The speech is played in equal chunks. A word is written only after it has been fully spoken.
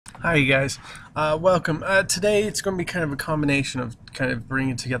Hi, you guys. Welcome. Today it's going to be kind of a combination of kind of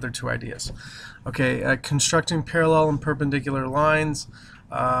bringing together two ideas. Okay, constructing parallel and perpendicular lines.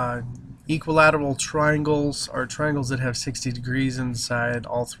 Equilateral triangles are triangles that have 60 degrees inside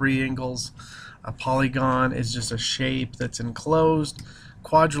all three angles. A polygon is just a shape that's enclosed.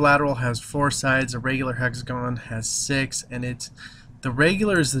 Quadrilateral has four sides. A regular hexagon has six, and the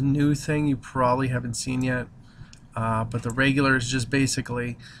regular is the new thing you probably haven't seen yet. But the regular is just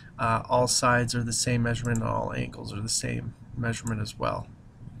basically all sides are the same measurement and all angles are the same measurement as well.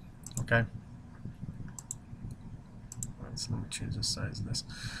 Okay. So let me change the size of this.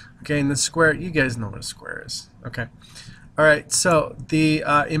 Okay, and the square, you guys know what a square is. Okay. All right, so the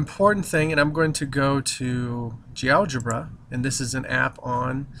important thing, and I'm going to go to GeoGebra, and this is an app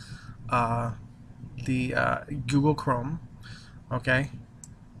on the Google Chrome. Okay.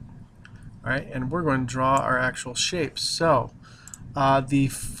 All right, and we're going to draw our actual shapes. So the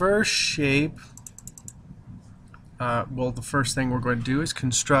first shape, the first thing we're going to do is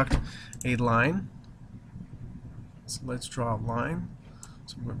construct a line. So let's draw a line.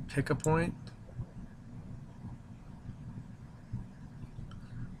 So we're going to pick a point,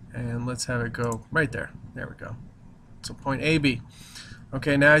 and let's have it go right there. There we go. So point AB.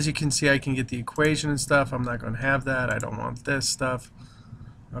 Okay, now as you can see, I can get the equation and stuff. I'm not going to have that. I don't want this stuff.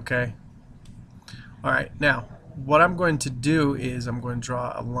 Okay. All right, now what I'm going to do is I'm going to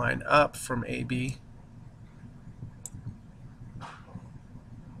draw a line up from AB.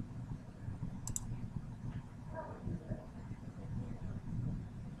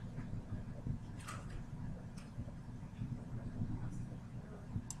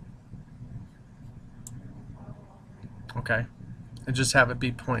 Okay, and just have it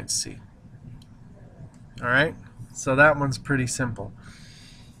be point C. All right, so that one's pretty simple.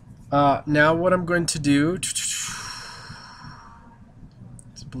 Now what I'm going to do,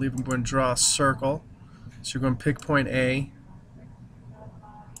 I believe I'm going to draw a circle. So you're going to pick point A.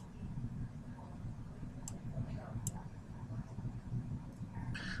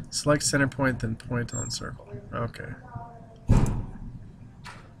 Select center point, then point on circle. Okay.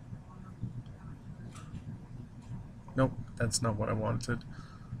 Nope, that's not what I wanted.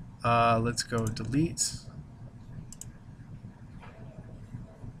 Let's go delete.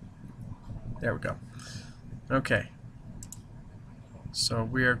 There we go. Okay. So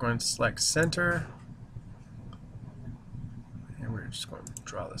we are going to select center, and we're just going to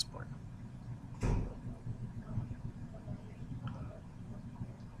draw this point.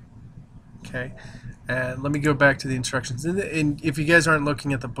 Okay, and let me go back to the instructions. And if you guys aren't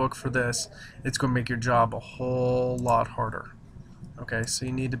looking at the book for this, it's going to make your job a whole lot harder. Okay, so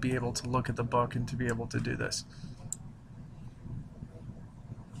you need to be able to look at the book and to be able to do this.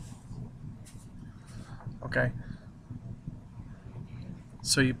 Okay,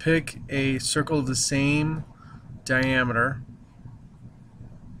 so you pick a circle of the same diameter.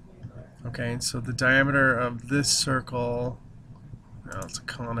 Okay, so the diameter of this circle, well, it's a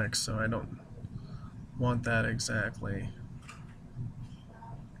conic, so I don't want that exactly.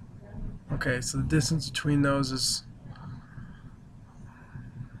 Okay, so the distance between those is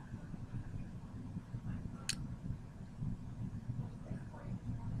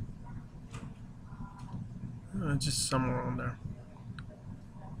just somewhere on there.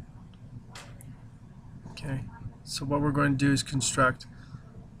 Okay, so what we're going to do is construct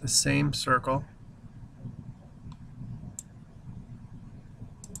the same circle.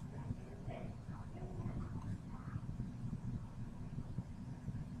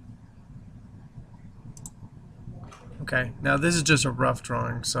 Okay, now this is just a rough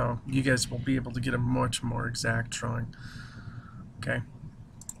drawing, so you guys will be able to get a much more exact drawing. Okay.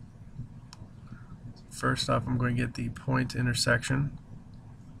 First off, I'm going to get the point intersection.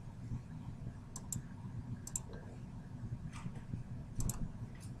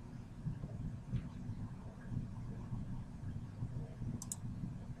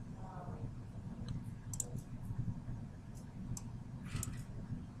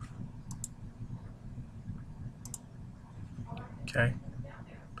 Okay,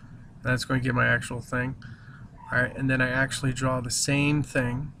 that's going to get my actual thing. Alright, and then I actually draw the same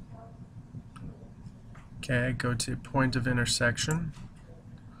thing. Okay, I go to point of intersection.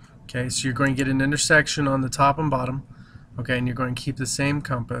 Okay, so you're going to get an intersection on the top and bottom. Okay, and you're going to keep the same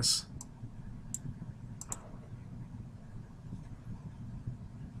compass.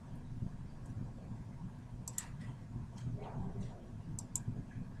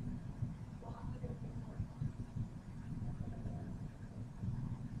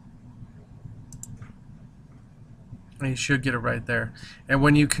 And you should get it right there. And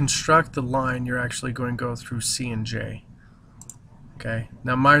when you construct the line, you're actually going to go through C and J. Okay,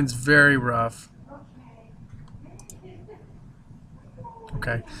 now mine's very rough.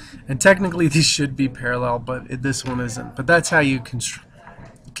 Okay, and technically these should be parallel, but this one isn't. But that's how you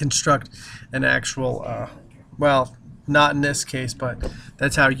construct an actual, well, not in this case, but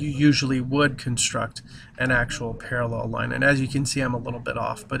that's how you usually would construct an actual parallel line. And as you can see, I'm a little bit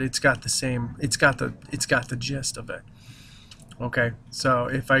off, but it's got the same, it's got the gist of it. Okay, so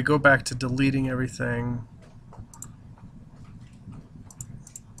if I go back to deleting everything,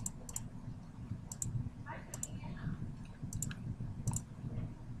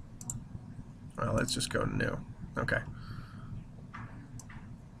 well, let's just go new. Okay.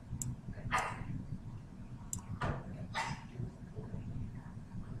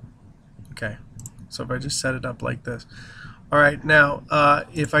 Okay, so if I just set it up like this. All right, now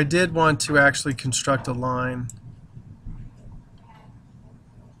if I did want to actually construct a line,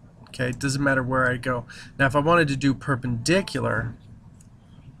 okay, it doesn't matter where I go. Now if I wanted to do perpendicular,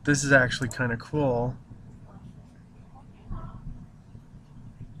 this is actually kind of cool.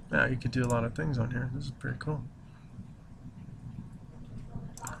 Now you could do a lot of things on here. This is pretty cool.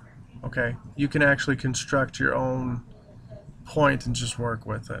 Okay, you can actually construct your own point and just work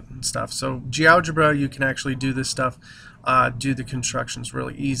with it and stuff. So GeoGebra, you can actually do this stuff, do the constructions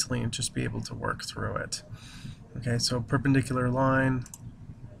really easily and just be able to work through it. Okay, so perpendicular line,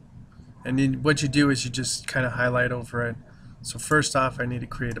 and then what you do is you just kind of highlight over it. So first off, I need to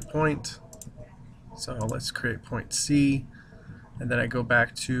create a point. So let's create point C, and then I go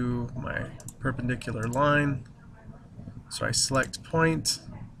back to my perpendicular line. So I select point,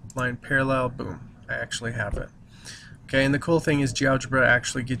 line parallel, boom, I actually have it. Okay, and the cool thing is GeoGebra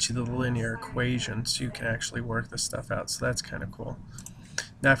actually gets you the linear equation, so you can actually work this stuff out, so that's kind of cool.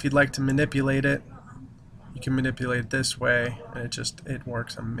 Now if you'd like to manipulate it, you can manipulate it this way, and it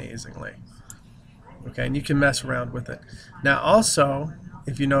works amazingly. Okay, and you can mess around with it. Now also,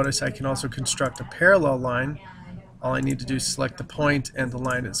 if you notice, I can also construct a parallel line. All I need to do is select the point and the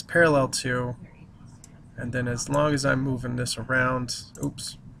line it's parallel to, and then as long as I'm moving this around,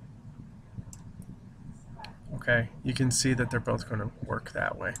 oops, okay, you can see that they're both going to work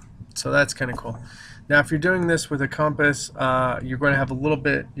that way. So that's kind of cool. Now if you're doing this with a compass, you're going to have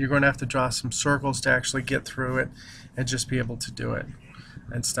you're going to have to draw some circles to actually get through it and just be able to do it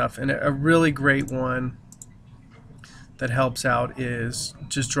and stuff. And a really great one that helps out is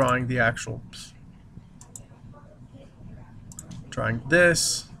just drawing the actual, drawing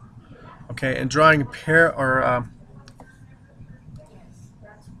this, okay, and drawing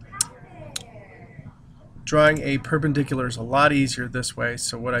drawing a perpendicular is a lot easier this way.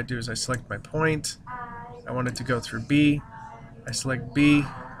 So what I do is I select my point, I want it to go through B, I select B,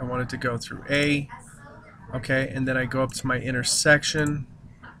 I want it to go through A, okay, and then I go up to my intersection,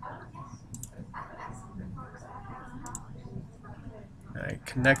 I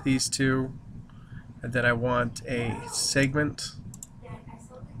connect these two, and then I want a segment.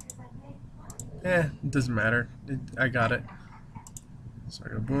 It doesn't matter, I got it. So I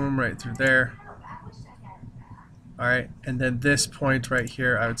go boom right through there. Alright, and then this point right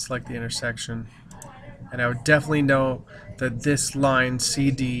here, I would select the intersection, and I would definitely know that this line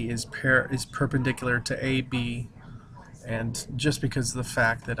CD is perpendicular to AB, and just because of the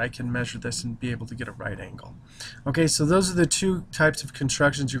fact that I can measure this and be able to get a right angle. Okay, so those are the two types of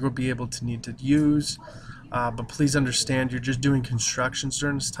constructions you're going to be able to need to use. But please understand, you're just doing constructions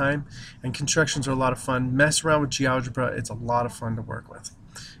during this time, and constructions are a lot of fun. Mess around with GeoGebra, it's a lot of fun to work with.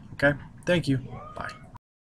 Okay, thank you. Bye.